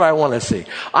 That's what I want to see.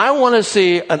 I want to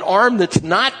see an arm that's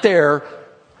not there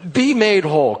be made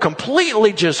whole,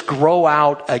 completely just grow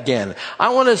out again. I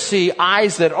want to see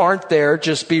eyes that aren't there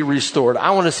just be restored.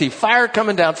 I want to see fire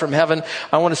coming down from heaven.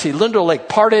 I want to see Lindell Lake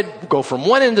parted, go from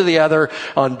one end to the other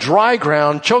on dry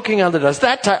ground, choking on the dust.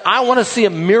 That time, I want to see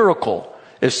a miracle.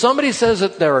 If somebody says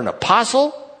that they're an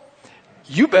apostle,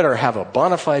 you better have a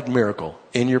bona fide miracle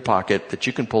in your pocket that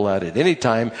you can pull out at any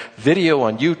time. Video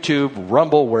on YouTube,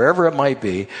 Rumble, wherever it might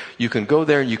be. You can go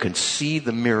there and you can see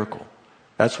the miracle.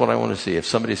 That's what I want to see if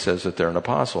somebody says that they're an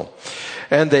apostle.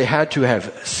 And they had to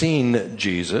have seen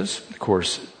Jesus. Of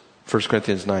course, 1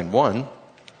 Corinthians 9:1,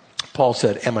 Paul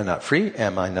said, am I not free?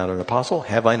 Am I not an apostle?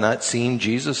 Have I not seen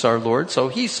Jesus our Lord? So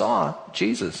he saw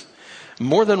Jesus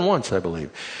more than once, I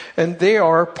believe. And they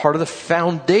are part of the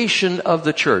foundation of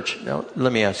the church. Now,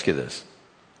 let me ask you this.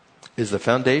 Is the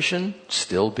foundation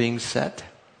still being set?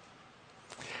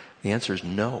 The answer is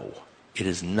no. It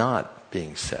is not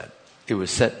being set. It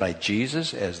was set by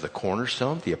Jesus as the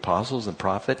cornerstone, the apostles and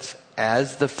prophets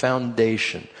as the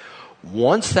foundation.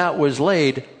 Once that was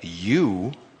laid,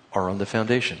 you are on the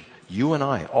foundation. You and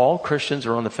I, all Christians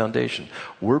are on the foundation.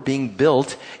 We're being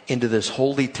built into this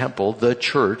holy temple, the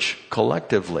church,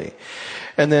 collectively.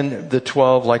 And then the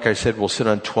 12, like I said, will sit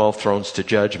on 12 thrones to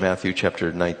judge. Matthew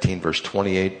chapter 19, verse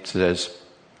 28 says,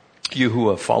 you who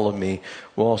have followed me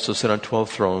will also sit on 12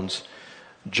 thrones,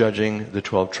 judging the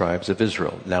 12 tribes of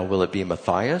Israel. Now, will it be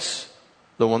Matthias,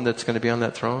 the one that's going to be on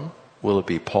that throne? Will it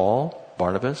be Paul,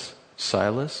 Barnabas,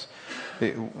 Silas?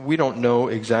 We don't know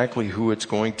exactly who it's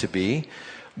going to be,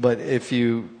 but if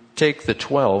you take the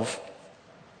 12,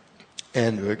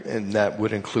 and that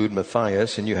would include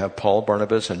Matthias, and you have Paul,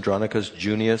 Barnabas, Andronicus,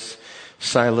 Junius,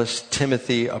 Silas,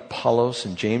 Timothy, Apollos,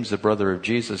 and James, the brother of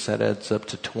Jesus, that adds up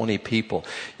to 20 people.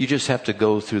 You just have to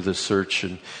go through the search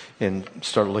and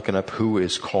start looking up who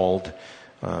is called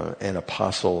an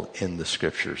apostle in the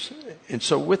scriptures. And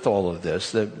so with all of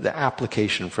this, the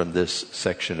application from this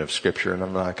section of scripture, and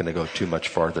I'm not going to go too much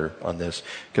farther on this,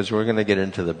 because we're going to get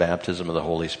into the baptism of the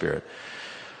Holy Spirit.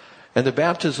 And the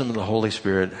baptism of the Holy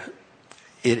Spirit,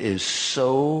 it is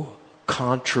so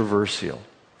controversial,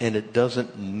 and it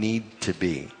doesn't need to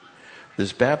be.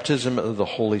 This baptism of the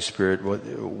Holy Spirit,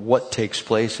 what takes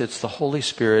place? It's the Holy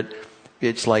Spirit.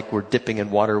 It's like we're dipping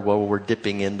in water. Well, we're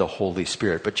dipping in the Holy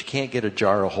Spirit. But you can't get a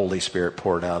jar of Holy Spirit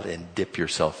poured out and dip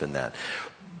yourself in that.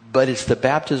 But it's the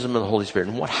baptism of the Holy Spirit.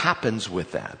 And what happens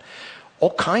with that?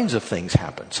 All kinds of things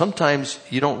happen. Sometimes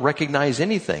you don't recognize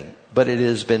anything, but it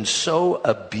has been so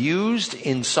abused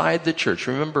inside the church.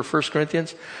 Remember 1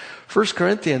 Corinthians? 1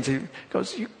 Corinthians, he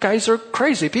goes, you guys are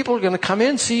crazy. People are going to come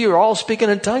in, see you're all speaking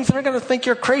in tongues. They're going to think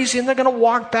you're crazy, and they're going to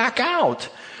walk back out.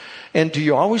 And do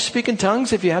you always speak in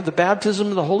tongues if you have the baptism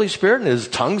of the Holy Spirit? And is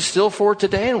tongues still for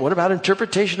today? And what about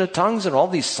interpretation of tongues and all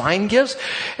these sign gifts?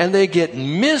 And they get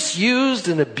misused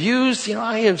and abused. You know,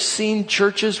 I have seen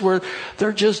churches where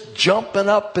they're just jumping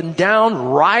up and down,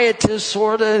 riotous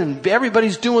sort of, and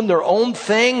everybody's doing their own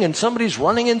thing, and somebody's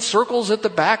running in circles at the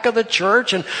back of the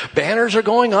church, and banners are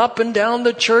going up and down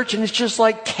the church, and it's just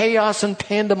like chaos and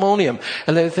pandemonium.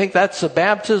 And they think that's the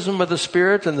baptism of the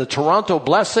Spirit. And the Toronto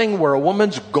blessing, where a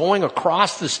woman's going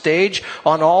across the stage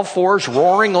on all fours,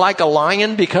 roaring like a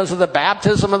lion because of the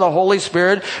baptism of the Holy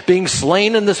Spirit, being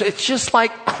slain in this. It's just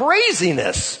like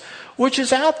craziness, which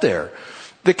is out there.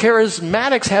 The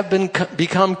charismatics have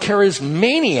become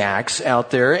charismaniacs out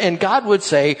there, and God would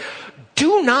say,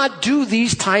 do not do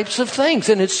these types of things.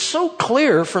 And it's so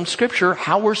clear from Scripture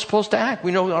how we're supposed to act.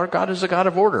 We know our God is a God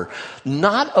of order,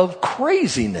 not of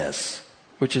craziness,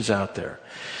 which is out there.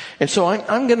 And so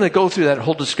I'm going to go through that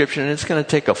whole description, and it's going to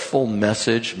take a full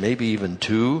message, maybe even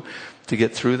two, to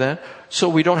get through that. So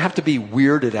we don't have to be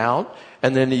weirded out.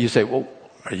 And then you say, well,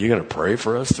 are you going to pray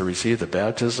for us to receive the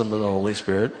baptism of the Holy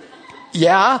Spirit?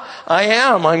 Yeah, I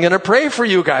am. I'm going to pray for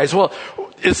you guys. Well,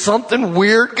 is something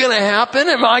weird going to happen?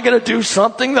 Am I going to do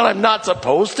something that I'm not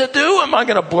supposed to do? Am I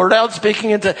going to blurt out speaking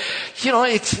into,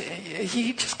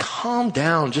 you just calm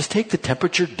down. Just take the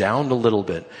temperature down a little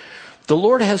bit. The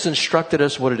Lord has instructed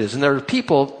us what it is. And there are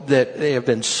people that they have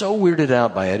been so weirded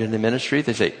out by it in the ministry,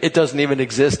 they say, it doesn't even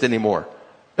exist anymore.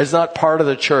 It's not part of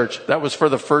the church. That was for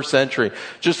the first century.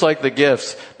 Just like the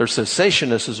gifts. They're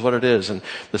cessationists is what it is. And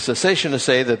the cessationists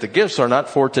say that the gifts are not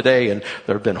for today. And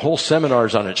there have been whole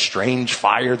seminars on it. Strange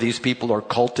fire. These people are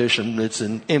cultish and it's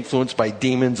influenced by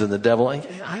demons and the devil.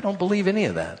 I don't believe any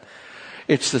of that.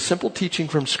 It's the simple teaching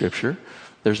from Scripture.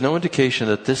 There's no indication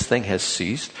that this thing has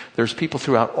ceased. There's people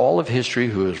throughout all of history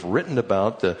who have written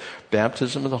about the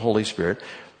baptism of the Holy Spirit.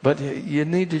 But you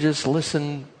need to just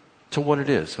listen to what it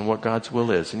is and what God's will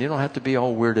is. And you don't have to be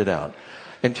all weirded out.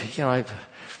 And,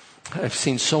 I've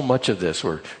seen so much of this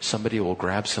where somebody will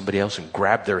grab somebody else and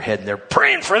grab their head, and they're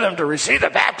praying for them to receive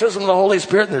the baptism of the Holy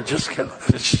Spirit, and they're just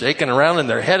shaking around in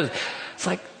their head. It's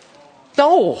like,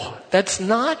 no, that's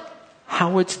not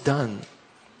how it's done.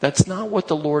 That's not what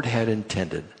the Lord had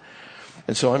intended.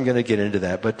 And so I'm going to get into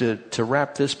that. But to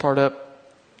wrap this part up,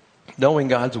 knowing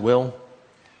God's will,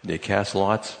 they cast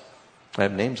lots. I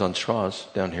have names on straws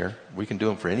down here. We can do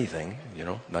them for anything,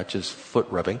 not just foot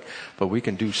rubbing, but we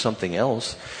can do something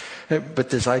else.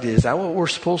 But this idea, is that what we're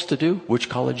supposed to do? Which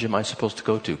college am I supposed to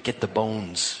go to? Get the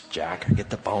bones, Jack. Get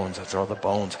the bones. I throw the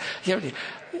bones.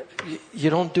 You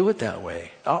don't do it that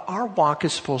way. Our walk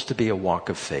is supposed to be a walk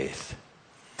of faith.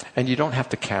 And you don't have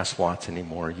to cast lots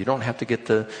anymore. You don't have to get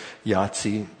the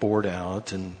Yahtzee board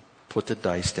out and put the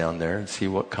dice down there and see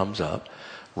what comes up,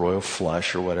 royal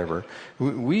flush or whatever.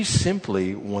 We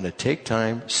simply want to take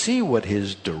time, see what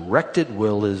His directed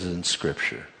will is in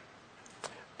Scripture.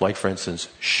 Like, for instance,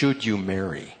 should you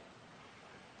marry?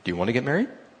 Do you want to get married?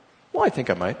 Well, I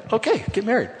think I might. Okay, get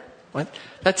married. What?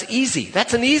 That's easy.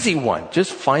 That's an easy one.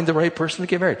 Just find the right person to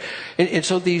get married. And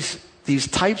so these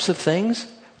types of things,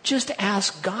 Just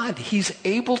ask God. He's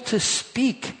able to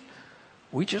speak.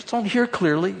 We just don't hear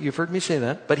clearly. You've heard me say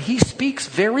that. But he speaks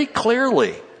very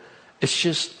clearly. It's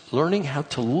just learning how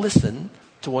to listen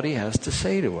to what he has to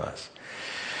say to us.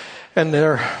 And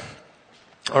there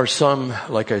are some,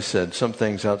 like I said, some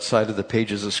things outside of the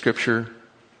pages of Scripture.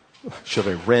 Should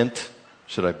I rent?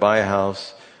 Should I buy a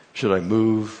house? Should I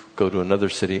move? Go to another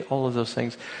city? All of those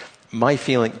things. My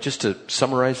feeling, just to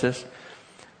summarize this,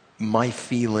 my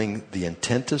feeling, the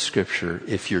intent of Scripture,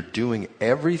 if you're doing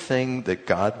everything that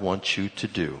God wants you to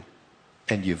do,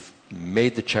 and you've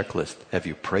made the checklist, have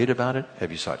you prayed about it?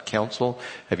 Have you sought counsel?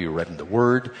 Have you read in the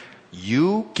Word?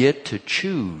 You get to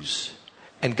choose,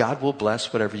 and God will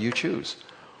bless whatever you choose.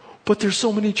 But there's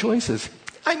so many choices.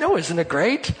 I know, isn't it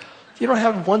great? You don't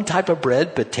have one type of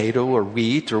bread, potato or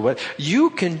wheat or what. You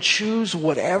can choose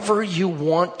whatever you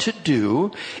want to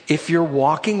do if you're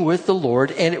walking with the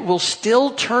Lord, and it will still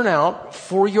turn out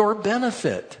for your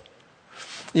benefit.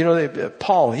 You know,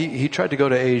 Paul, he tried to go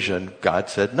to Asia, and God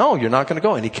said, no, you're not going to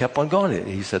go. And he kept on going. And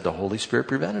he said the Holy Spirit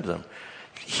prevented him.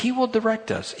 He will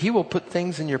direct us. He will put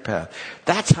things in your path.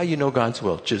 That's how you know God's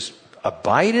will. Just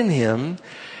abide in him,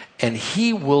 and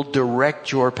he will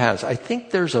direct your paths. I think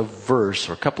there's a verse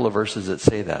or a couple of verses that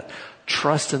say that.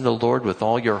 Trust in the Lord with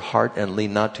all your heart and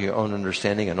lean not to your own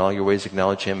understanding. In all your ways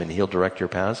acknowledge him and he'll direct your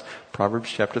paths.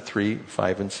 Proverbs chapter 3,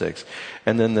 5, and 6.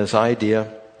 And then this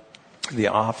idea, the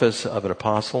office of an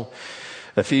apostle.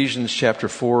 Ephesians chapter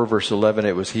 4, verse 11,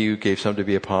 it was he who gave some to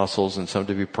be apostles and some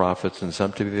to be prophets and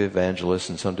some to be evangelists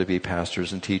and some to be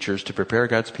pastors and teachers to prepare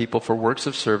God's people for works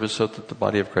of service so that the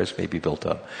body of Christ may be built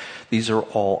up. These are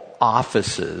all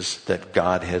offices that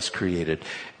God has created.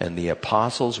 And the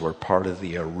apostles were part of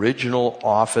the original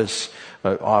offices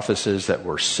that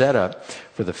were set up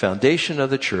for the foundation of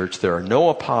the church. There are no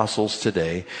apostles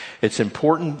today. It's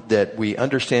important that we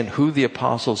understand who the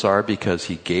apostles are because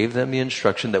he gave them the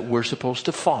instruction that we're supposed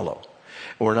to follow.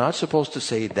 We're not supposed to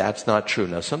say that's not true.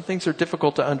 Now, some things are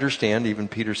difficult to understand. Even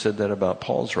Peter said that about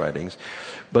Paul's writings.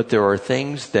 But there are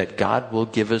things that God will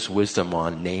give us wisdom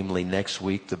on, namely next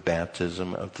week, the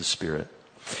baptism of the Spirit.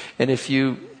 And if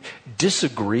you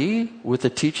disagree with the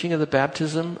teaching of the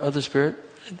baptism of the Spirit,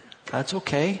 that's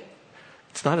okay.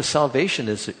 It's not a salvation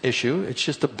issue. It's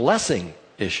just a blessing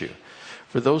issue.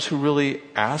 For those who really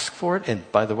ask for it,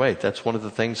 and by the way, that's one of the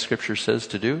things Scripture says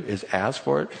to do, is ask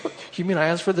for it. You mean I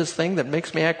ask for this thing that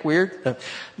makes me act weird?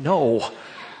 No,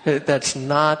 that's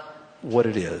not what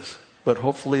it is. But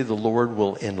hopefully the Lord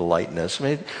will enlighten us.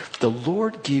 May the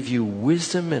Lord give you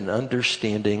wisdom and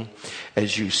understanding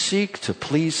as you seek to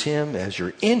please him, as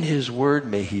you're in his word.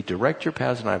 May he direct your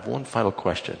paths. And I have one final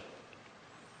question.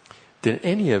 Did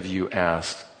any of you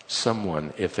ask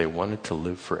someone if they wanted to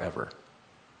live forever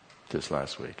this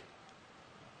last week?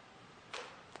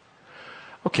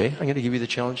 Okay, I'm going to give you the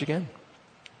challenge again.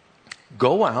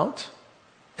 Go out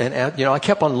and ask. I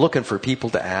kept on looking for people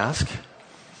to ask.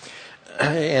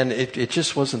 And it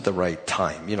just wasn't the right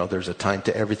time. There's a time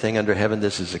to everything under heaven.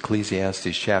 This is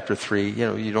Ecclesiastes chapter 3.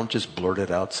 You don't just blurt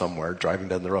it out somewhere driving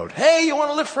down the road. Hey, you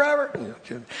want to live forever?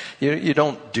 You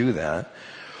don't do that.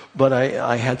 But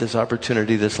I had this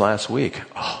opportunity this last week.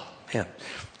 Oh, man.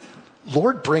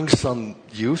 Lord brings some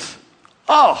youth.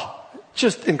 Oh,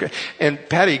 just incredible. And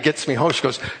Patty gets me home. She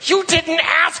goes, you didn't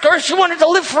ask her. She wanted to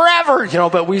live forever.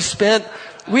 But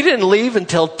we didn't leave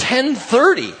until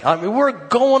 10:30. I mean, we're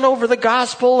going over the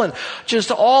gospel and just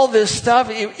all this stuff.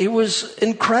 It was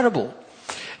incredible.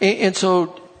 And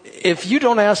so if you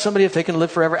don't ask somebody if they can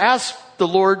live forever, ask the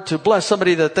Lord to bless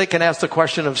somebody that they can ask the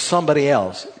question of somebody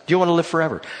else. Do you want to live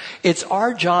forever? It's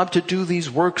our job to do these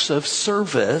works of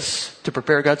service, to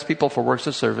prepare God's people for works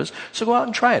of service. So go out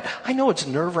and try it. I know it's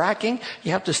nerve-wracking.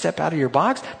 You have to step out of your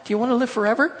box. Do you want to live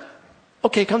forever?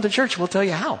 Okay, come to church. We'll tell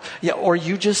you how. Yeah, or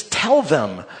you just tell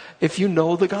them if you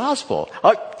know the gospel.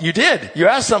 Oh, you did. You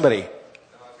asked somebody. No, I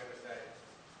was going to say,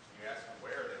 you asked them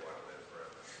where they want to live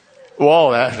forever.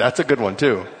 Well, that's a good one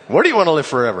too. Where do you want to live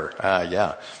forever?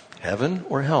 Yeah, heaven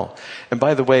or hell. And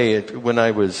by the way, when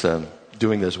I was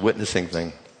doing this witnessing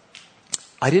thing,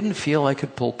 I didn't feel I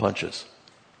could pull punches.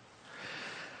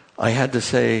 I had to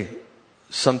say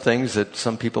some things that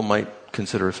some people might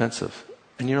consider offensive.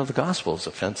 And the gospel is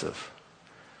offensive.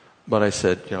 But I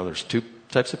said, there's two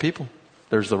types of people.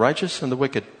 There's the righteous and the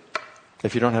wicked.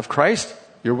 If you don't have Christ,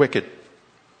 you're wicked.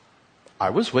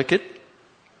 I was wicked.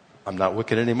 I'm not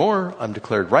wicked anymore. I'm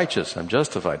declared righteous. I'm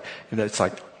justified. And it's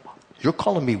like, you're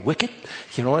calling me wicked?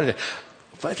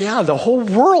 But yeah, the whole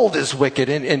world is wicked.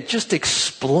 And just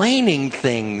explaining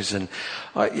things. And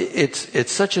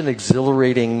it's such an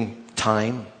exhilarating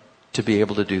time to be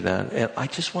able to do that. And I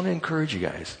just want to encourage you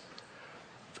guys.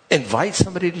 Invite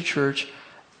somebody to church.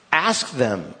 Ask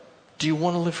them, do you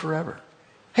want to live forever?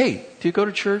 Hey, do you go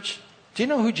to church? Do you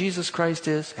know who Jesus Christ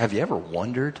is? Have you ever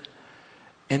wondered?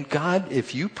 And God,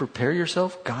 if you prepare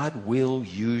yourself, God will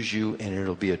use you and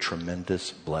it'll be a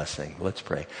tremendous blessing. Let's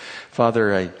pray.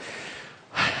 Father,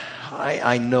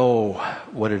 I know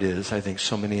what it is. I think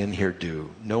so many in here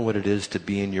do. Know what it is to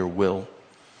be in your will.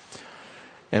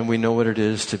 And we know what it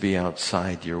is to be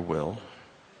outside your will.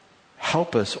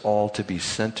 Help us all to be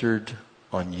centered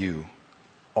on you,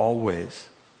 always.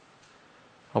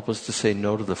 Help us to say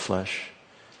no to the flesh.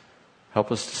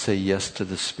 Help us to say yes to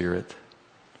the Spirit.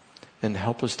 And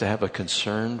help us to have a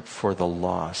concern for the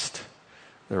lost.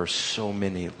 There are so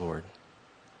many, Lord.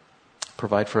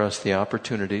 Provide for us the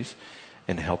opportunities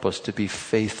and help us to be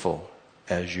faithful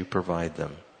as you provide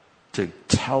them. To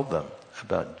tell them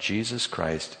about Jesus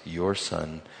Christ, your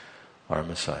Son, our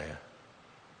Messiah.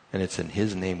 And it's in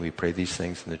His name we pray these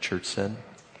things, and the church said,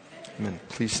 Amen.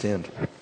 Please stand.